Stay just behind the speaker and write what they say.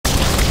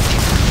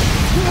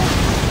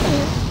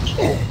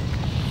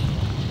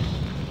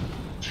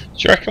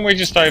Do you reckon we're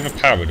just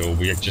overpowered, or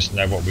we just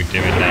know what we're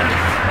doing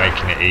now and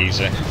making it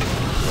easy?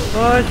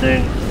 Well, I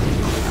think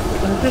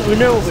we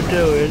know what we're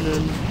doing,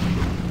 and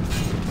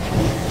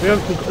we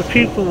have the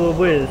people we're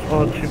with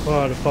aren't too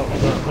bad apart from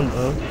that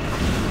hunter.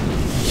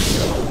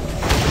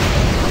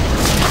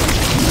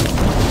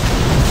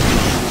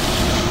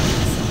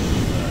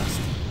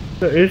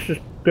 But he's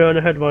just going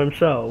ahead by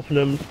himself and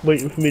then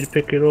waiting for me to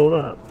pick it all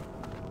up.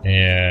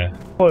 Yeah.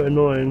 Quite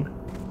annoying.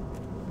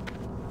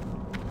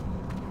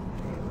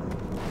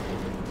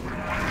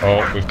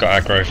 Oh, we've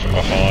got aggro from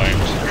behind.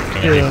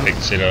 Don't know who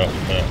picks it up,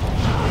 but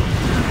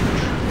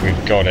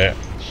we've got it.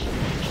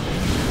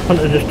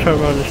 Hunter just turned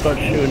around and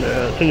started shooting at it.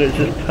 I think it's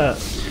his pet.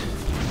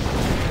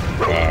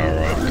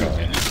 Alright, got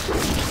it.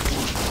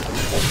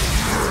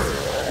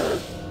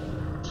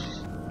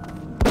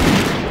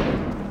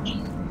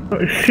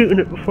 Started shooting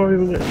it before I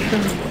even get a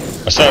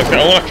chance. So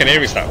all I can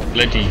hear is that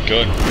bloody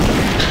gun.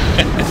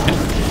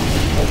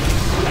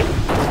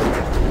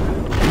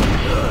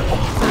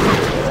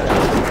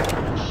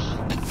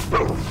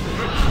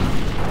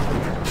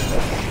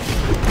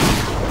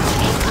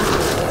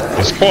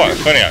 It's quite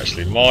funny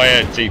actually.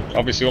 My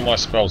obviously all my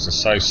spells are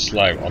so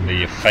slow on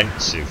the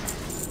offensive.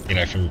 You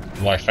know, from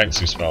my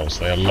offensive spells,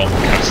 they are long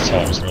cast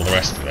times and all the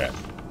rest of it.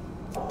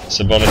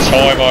 So by the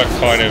time I've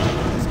kind of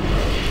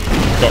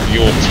got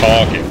your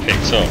target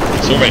picked up,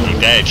 it's already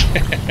dead.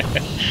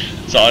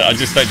 So I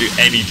just don't do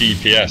any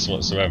DPS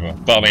whatsoever.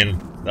 But I mean,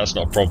 that's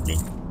not a problem.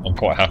 I'm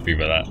quite happy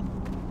with that.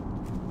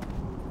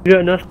 You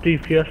get enough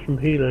DPS from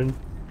healing.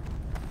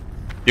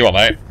 You what,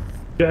 mate?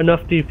 You get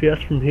enough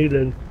DPS from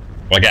healing.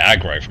 Well, I get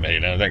aggro from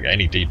healing. I don't get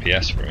any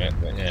DPS from it,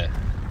 but yeah.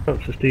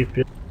 That's just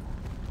DPS.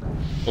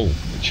 Oh,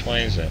 which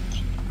way is it?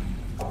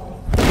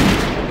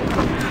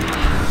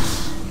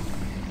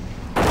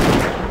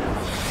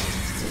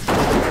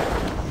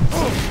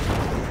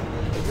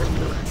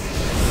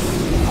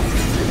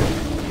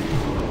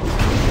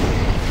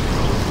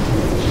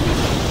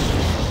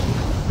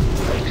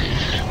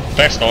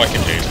 Best I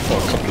can do is put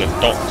a couple of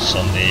dots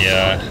on the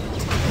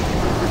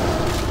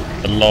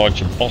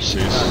larger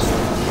bosses.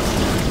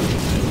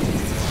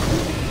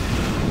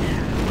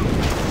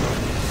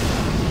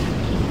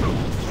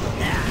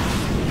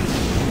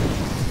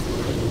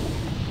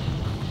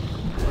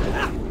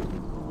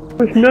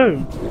 There's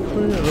gnome.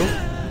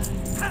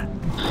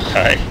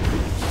 Hey.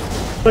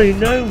 There's a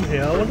gnome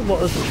here. I wonder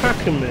what is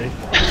attacking me.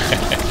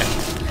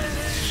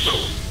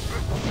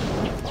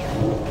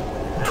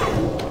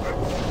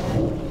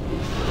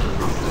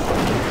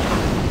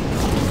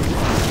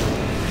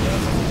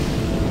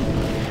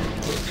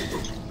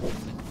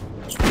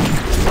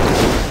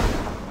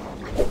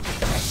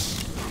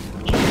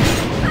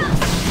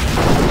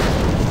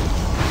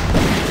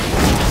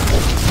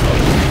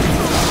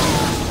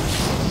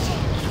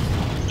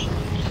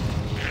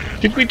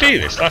 Did we do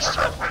this last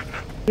time?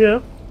 Yeah.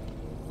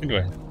 Did we?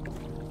 I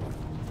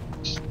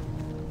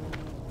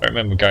don't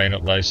remember going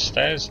up those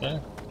stairs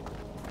now.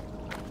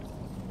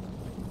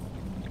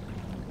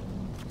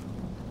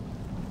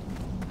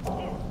 You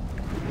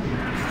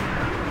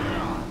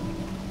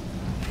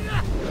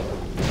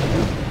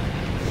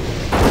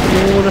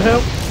want to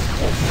help?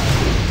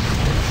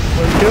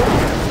 Thank you.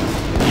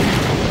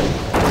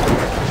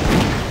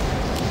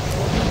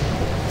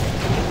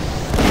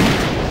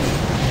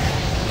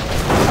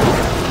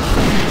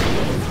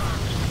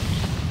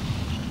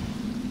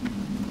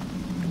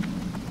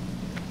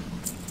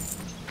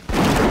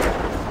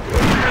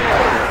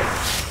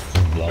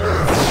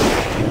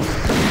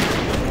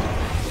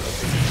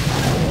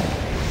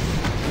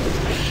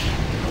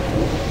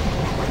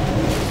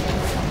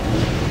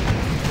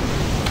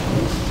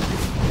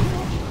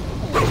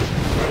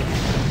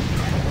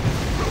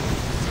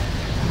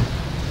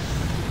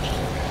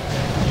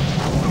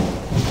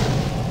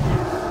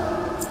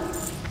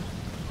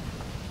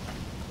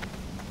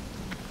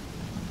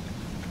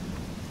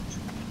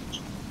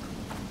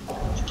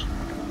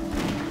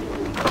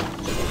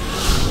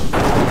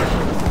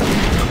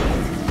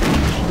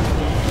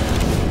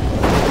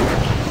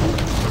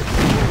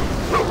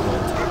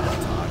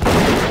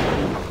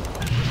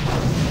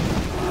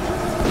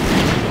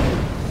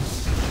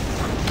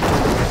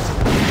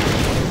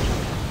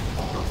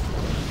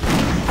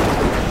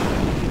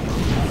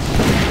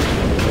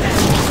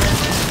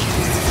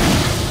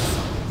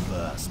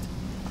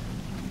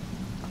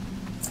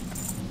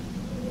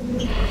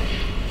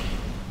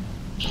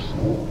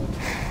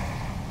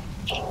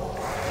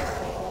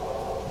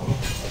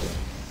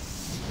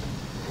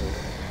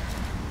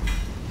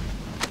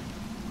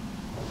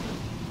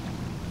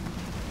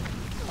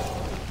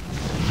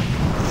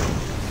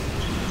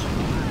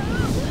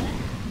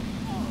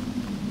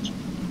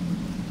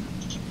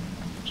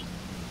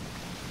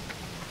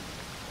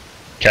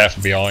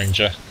 Careful behind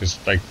you, because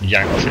they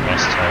yanked it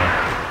last time.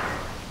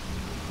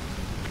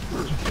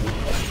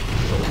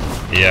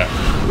 Yeah.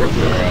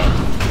 Alright.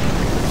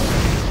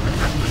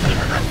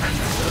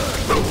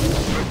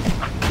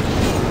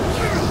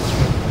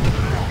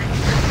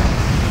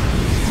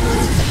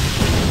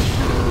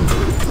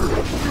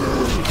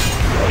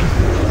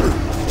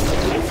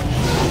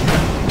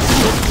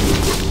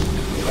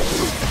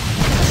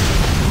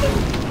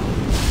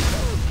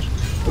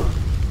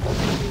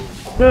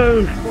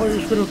 No,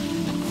 spider's gonna...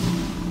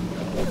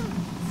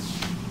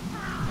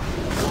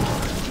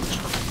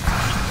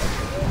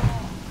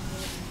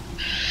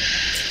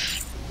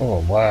 Oh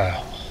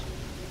wow.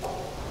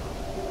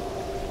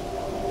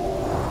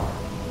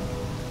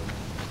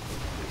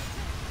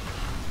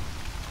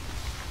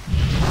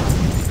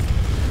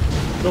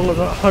 As long as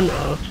that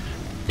hunter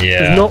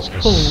Yeah. is not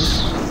pulled,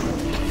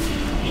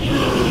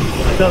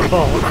 that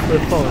box,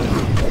 they're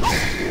fine.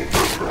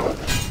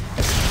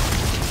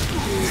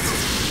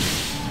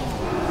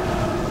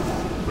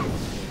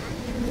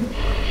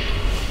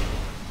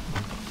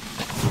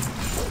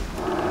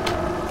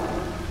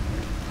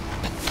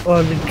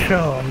 I've been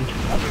charmed.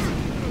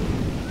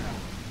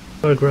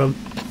 Oh, Grump.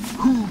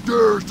 Who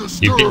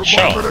dares You've been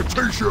disturb my charmed?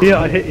 meditation?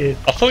 Yeah, I hit you.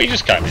 I thought you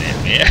just came and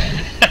hit me.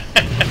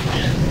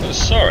 I'm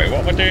sorry,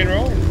 what am I doing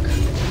wrong?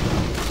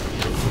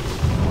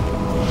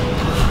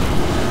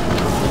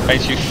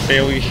 Made you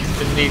feel the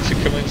need to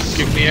come and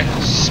give me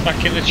a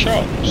smack in the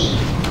chops?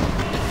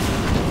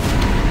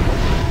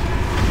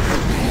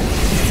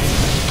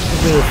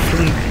 I'm gonna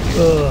sleep.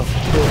 Ugh.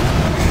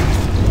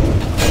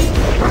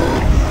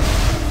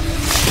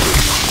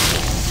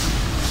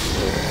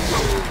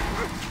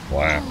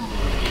 Wow.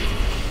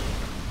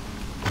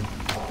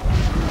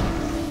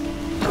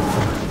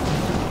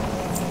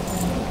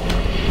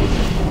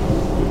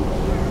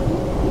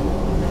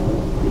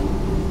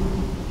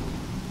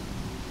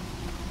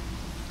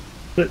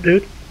 Look,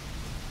 dude.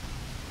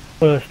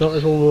 Well, it's not,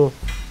 there's one more.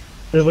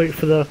 They're waiting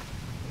for the...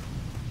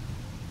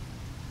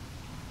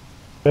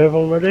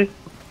 Everyone ready?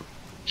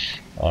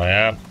 I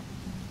am.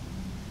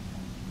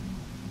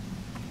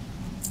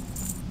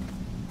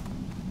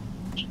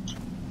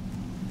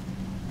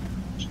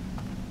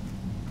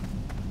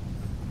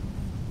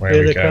 Where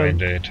Here are we they going,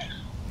 come. dude?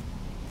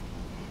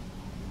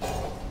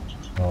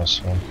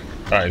 Nice one.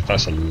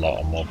 That's a lot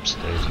of mobs,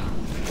 dude.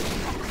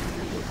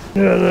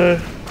 Yeah,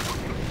 no.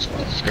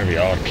 It's going to be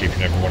hard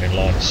keeping everyone in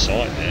line of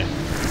sight there.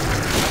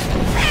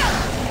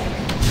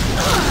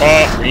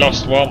 Oh, we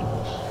lost one.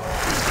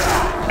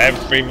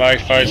 Every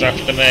mofo's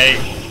after me.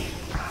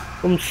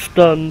 I'm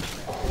stunned.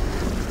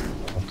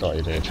 I've got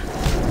you, dude.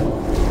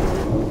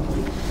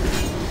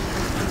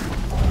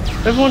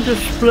 Everyone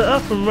just split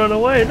up and ran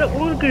away. Look,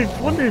 one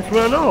dude's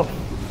ran off.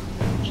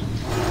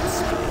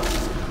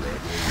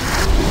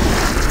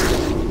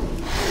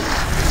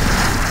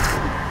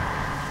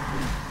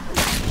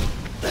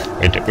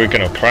 We're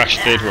going to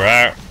crash, dude. We're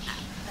out.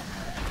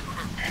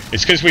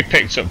 It's because we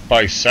picked up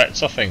both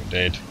sets, I think,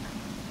 dude.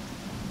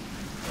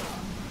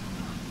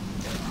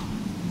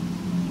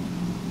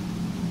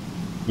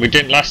 We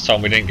didn't last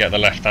time. We didn't get the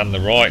left and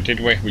the right, did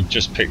we? We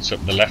just picked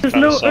up the left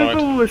hand side.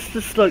 Everyone was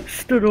just like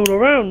stood all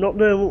around, not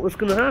knowing what was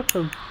going to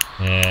happen.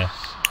 Yeah.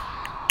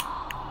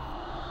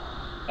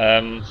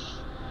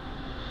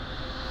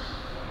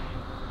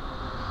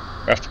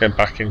 We have to go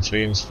back into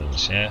the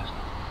instance, yeah?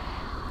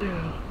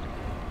 Yeah.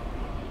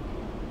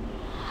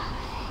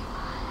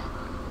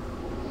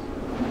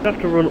 We have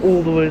to run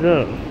all the way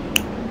down.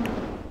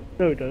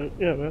 No, we don't.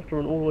 Yeah, we have to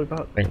run all the way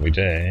back. I think we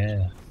do,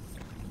 yeah.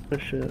 Oh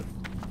shit.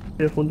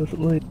 Everyone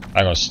doesn't leave.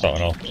 Hang on,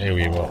 starting off. Here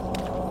we go.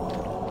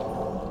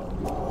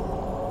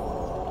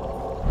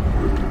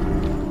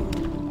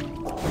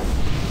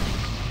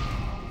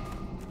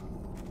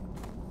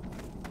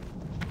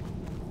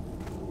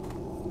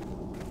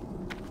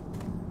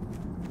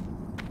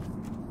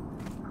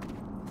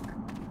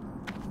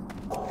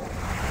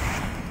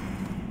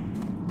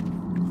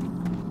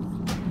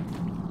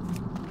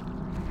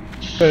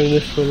 Going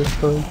this way this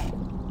time.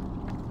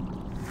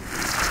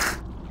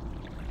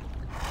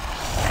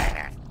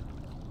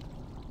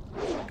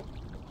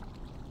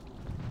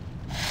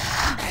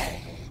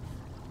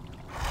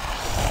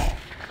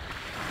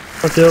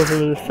 I'll deal with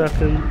him in a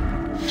second.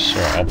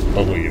 Sure, I'll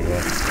bubble you up.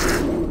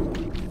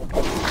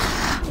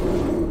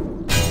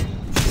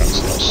 That's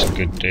not so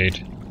good, dude.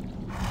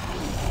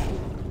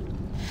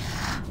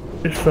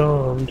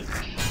 Disarmed.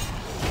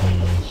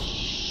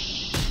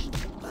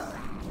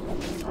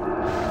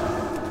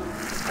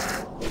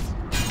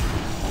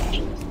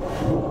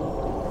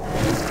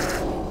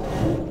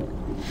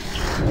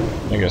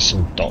 I get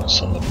some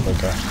dots on the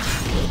bugger.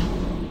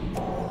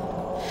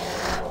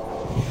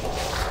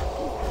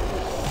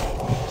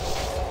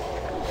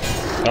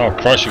 Oh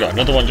Christ, you got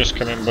another one just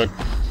coming, bud.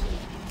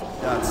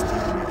 That's taking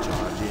your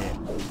charge, yeah.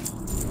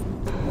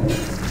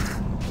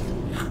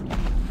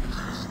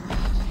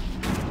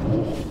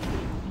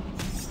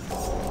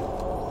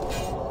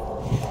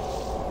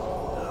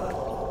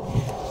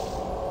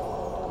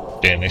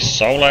 Doing this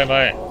solo,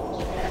 mate.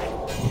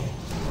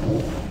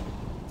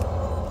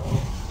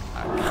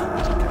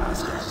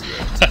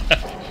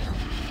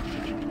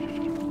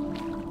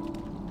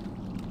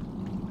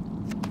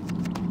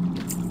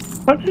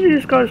 How did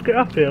these guys get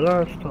up here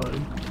last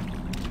time?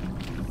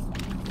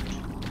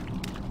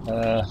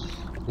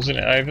 Wasn't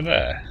it over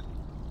there?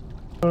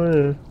 Oh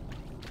yeah.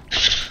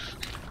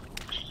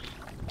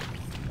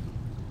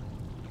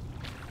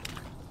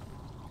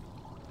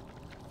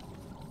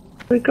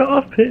 They got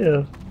up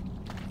here.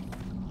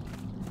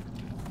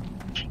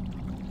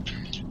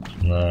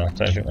 No, I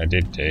don't think they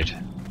did, dude.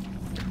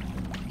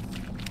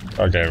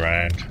 I'll go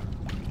around.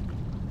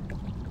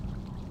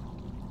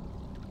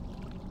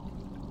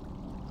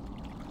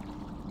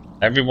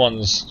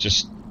 Everyone's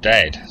just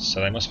dead,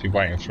 so they must be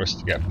waiting for us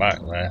to get back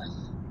there.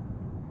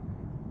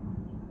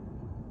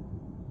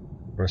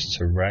 For us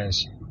to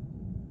res.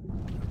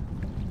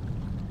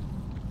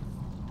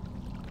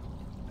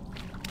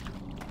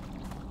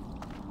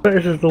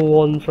 This is the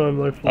one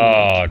time I fall.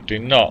 Oh, do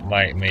not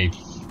make me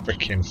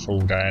freaking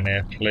fall down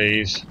here,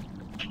 please.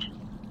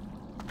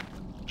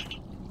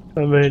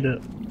 I made it.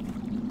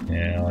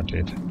 Yeah, I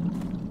did.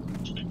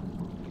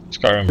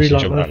 Just got to remember to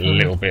jump that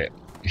little bit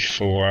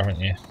before, haven't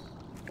you?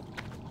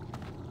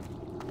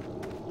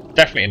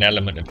 Definitely an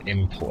element of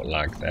import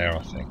lag there,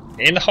 I think.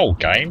 In the whole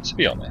game, to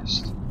be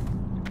honest.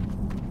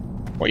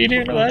 What are you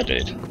doing there,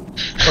 dude?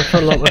 I'm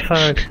trying to lock my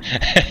fag.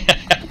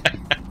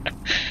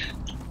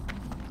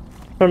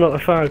 I'm not the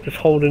fag, just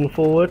holding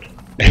forward.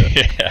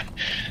 Yeah.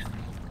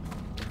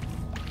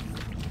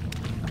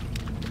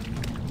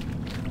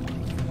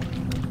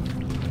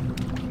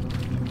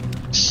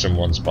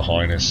 Someone's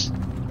behind us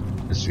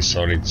has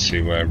decided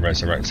to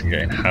resurrect and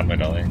getting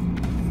hammered, I think.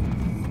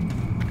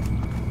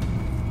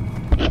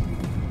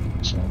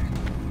 Sorry.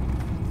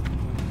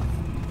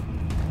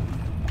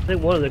 I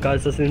think one of the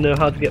guys doesn't even know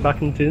how to get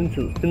back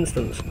into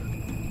instance.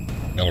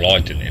 No, well, I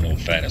didn't, in all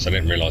fairness. I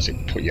didn't realise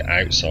it put you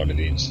outside of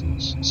the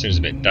instance. Seems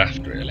a bit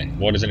daft, really.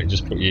 Why doesn't it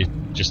just put you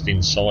just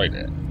inside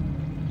it?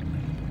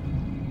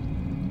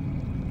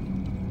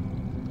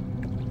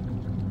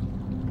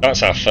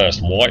 That's our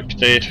first wipe,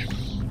 dude.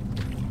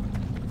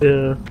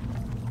 Yeah.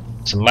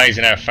 It's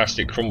amazing how fast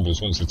it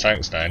crumbles once the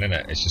tank's down, isn't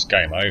it? It's just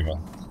game over.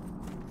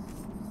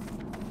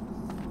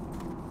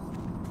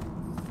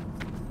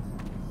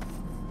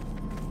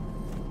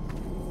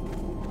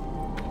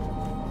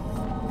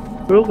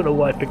 We're all gonna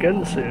wipe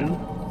again soon.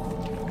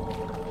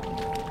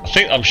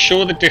 I'm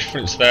sure the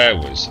difference there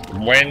was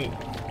when,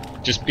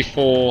 just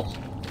before,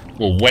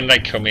 well, when they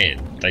come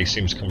in, they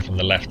seem to come from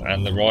the left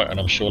and the right, and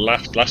I'm sure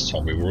last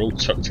time we were all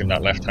tucked in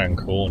that left-hand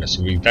corner,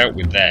 so we dealt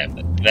with them,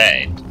 and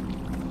then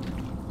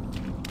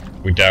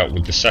we dealt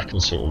with the second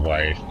sort of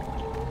wave.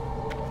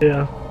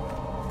 Yeah.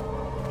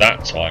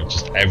 That time,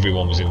 just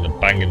everyone was in the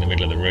bang in the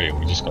middle of the room.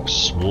 We just got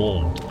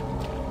swarmed.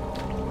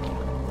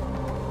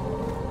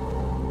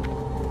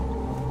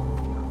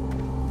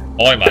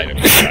 I made a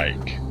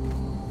mistake,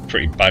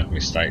 pretty bad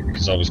mistake,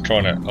 because I was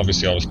trying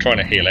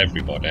to heal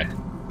everybody.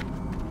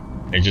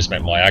 It just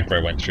meant my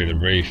aggro went through the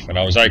roof, and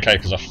I was okay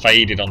because I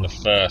faded on the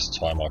first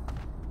time I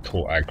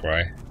caught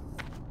aggro.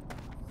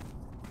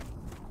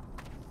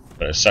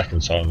 But the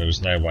second time there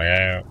was no way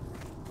out.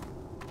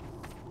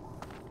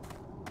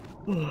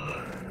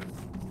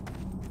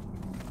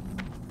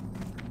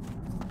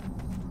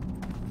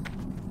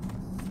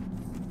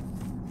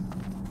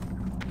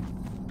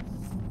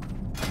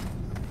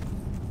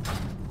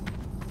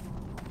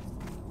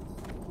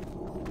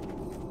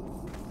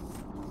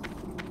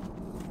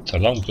 It's a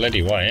long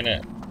bloody way, isn't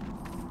it?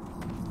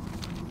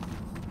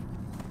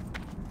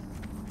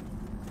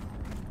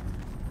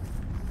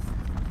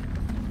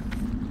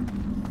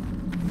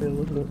 Yeah,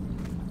 wasn't it?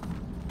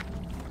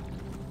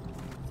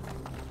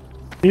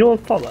 Are you on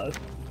follow?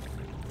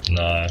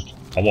 No,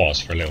 I was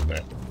for a little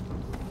bit.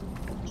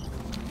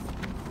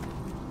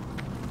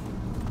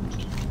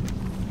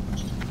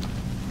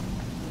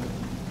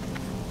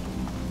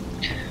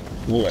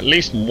 Well, at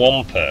least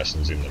one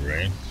person's in the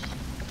room.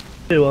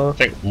 You are. I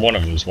think one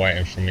of them's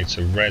waiting for me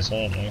to res,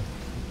 aren't they?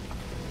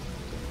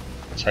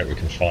 Let's hope we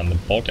can find the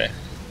body.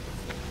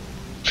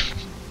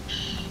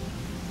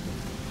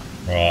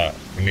 Right,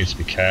 we need to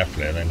be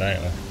careful here then, don't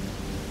we?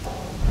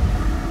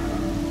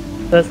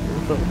 There's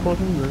got a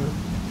body in there.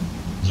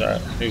 Is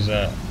that? Who's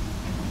that?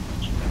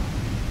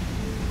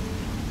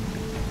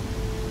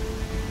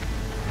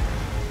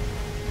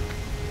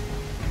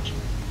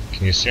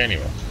 Can you see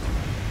anyone?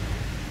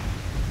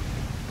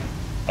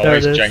 Oh, There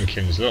it there's is.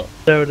 Jenkins, look.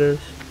 There it is.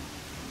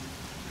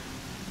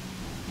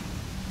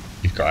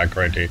 You've got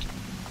aggro, dude.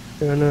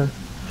 Yeah, I know.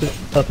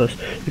 Just purpose.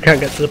 You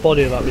can't get to the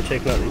body without me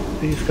taking out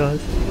these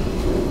guys.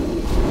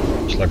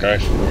 Shall I go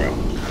for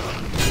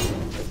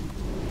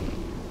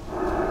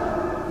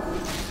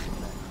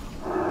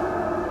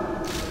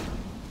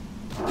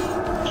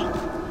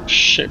it?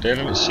 Shit, dude,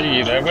 I didn't see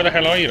you there. Where the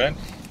hell are you then?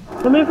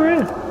 I'm over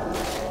here.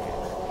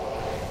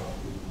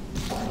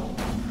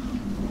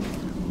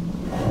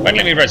 Won't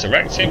let me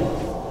resurrect him.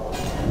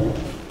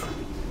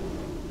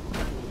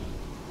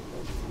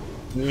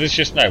 There's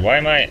just no way,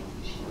 mate.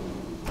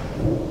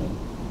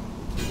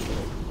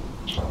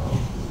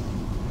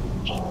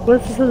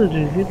 Where's this other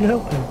dude? You can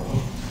help him.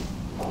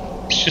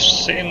 He's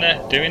just sitting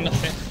there doing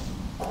nothing.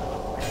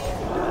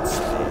 That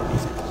stand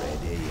isn't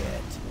ready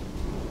yet.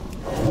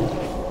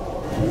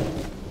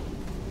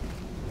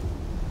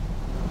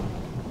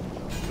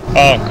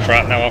 Oh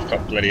crap, now I've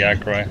got bloody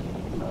aggro.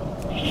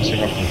 Let's see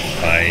if I can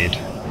fade.